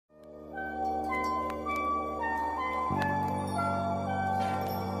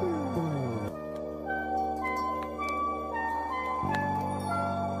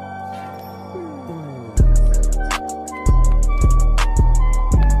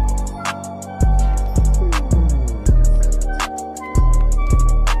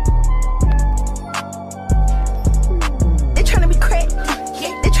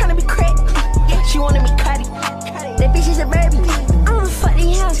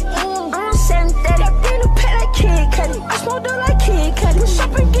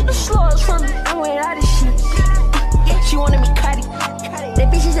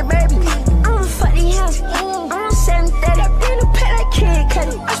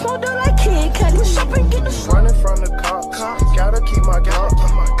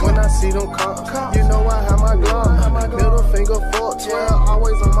see them cops. You know I have my glove. Middle finger fuck 12,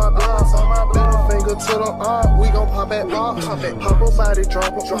 always on my block. Middle finger to the arm, we gon' pop at pop. Pop a body,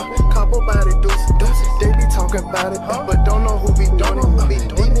 drop a cop a body, deuce. They be talking about it, but don't know who be doing it. These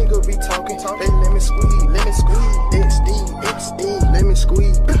niggas be talking, they let me squeeze, XD, let me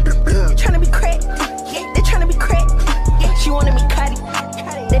squeeze. You tryna be crack, they tryna be crack. She wanted me cutty,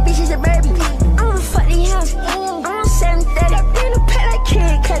 that bitch is a baby. I'ma fuck the house, I'm on 730. In the pet like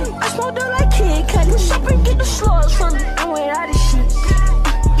Kid Cudi, I smoke dope like Kid Cudi. Shop and get the slugs from me, I'm with all this shit.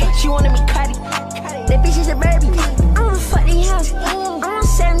 She wanted me cutty, that bitch is a baby. I'ma fuck the house, I'm on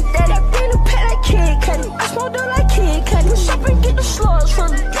 730. In the pet like Kid Cudi, I smoke dope like Kid Cudi. Shop and get the slugs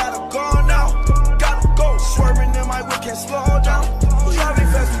from me. Gotta go now, gotta go. Swerving in my whip, can't slow down. Driving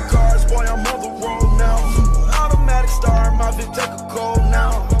fast with cars, boy, I'm on the road now. Automatic star, my Vic take a cold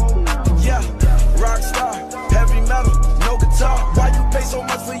now. Yeah, rock star, heavy metal, no guitar. Why you pay so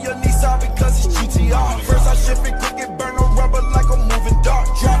much for your Nissan? Because it's GTR. First I shift it quick and burn no rubber like a moving dart.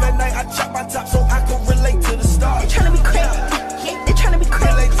 Drive at night, I chop my top so I can relate to the stars. They tryna be crack, they tryna be crack.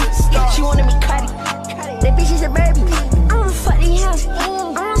 She wanted me cutty, that bitch is a baby. I'ma fuck the house,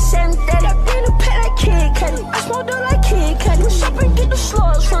 I'm on 730. In the pet like Kid Cudi, I smoke dope like Kid Cudi. Shop and get the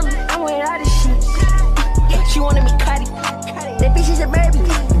slugs from me, I'm with all this shit. She wanted me cutty, that bitch is a baby.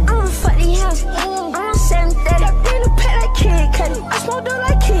 I'ma fuck the house, I'm on 730. In the pet like Kid Cudi, I smoke dope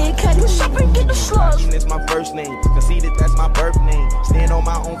like Kid Cudi. Shop and get the slugs. It's my first name, conceited, that's my birth name. Stand on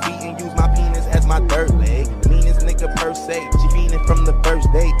my own feet and use my penis as my third leg. Meanest nigga per se, she fiending from the first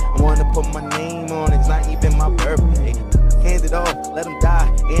date. I wanna put my name on it, it's not even my birthday. Hand it off, let him die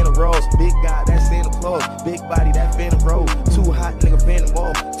in a rose. Big guy, that's Santa Claus. Big body, that Phantom Rose. Too hot, nigga, Phantom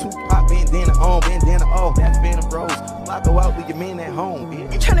off. Too pop, bandana on, bandana off. That's Phantom Rose. I go out with your man at home, bitch.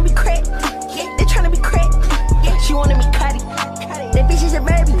 They tryna be crack, they tryna be crack. She wanted me cutty, that bitch is a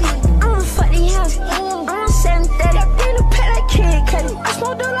baby. I'ma fuck the house, I'm on 730. In the pet like Kid Cudi, I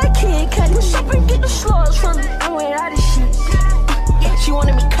smoke dope like Kid Cudi. Shop and get the slugs from me, I'm with all this shit. She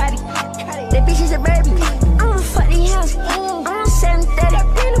wanted me